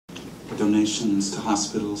donations to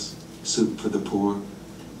hospitals, soup for the poor,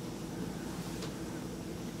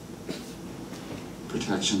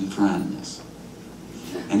 protection for animals,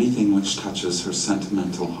 anything which touches her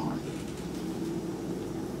sentimental heart.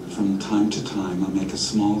 From time to time, I make a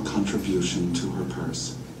small contribution to her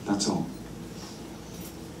purse. That's all.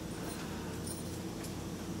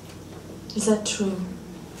 Is that true?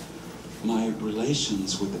 My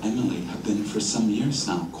relations with Emily have been for some years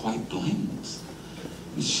now quite blameless.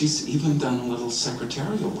 She's even done a little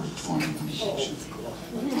secretarial work for me.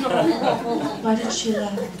 Why did she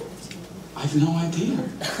laugh? I've no idea.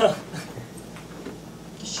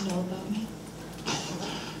 Does she know about me?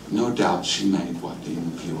 No doubt she made what,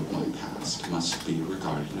 in view of my past, must be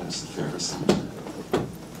regarded as a fair assumption.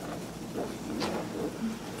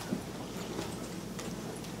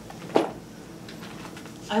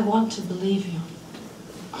 I want to believe you.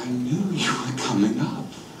 I knew you were coming up.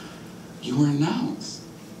 You were announced.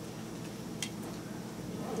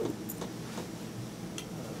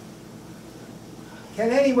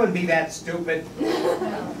 Can anyone be that stupid?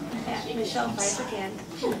 Michelle Pfeiffer again.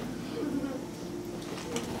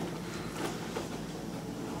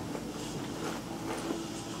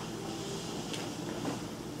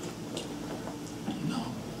 No.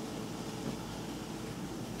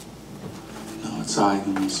 No, it's I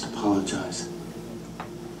who must apologize.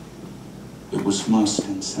 It was most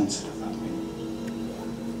insensitive of me.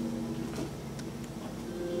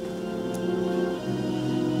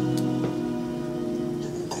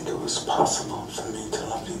 Didn't think it was possible for me to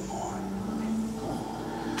love you more.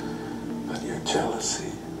 But your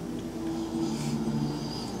jealousy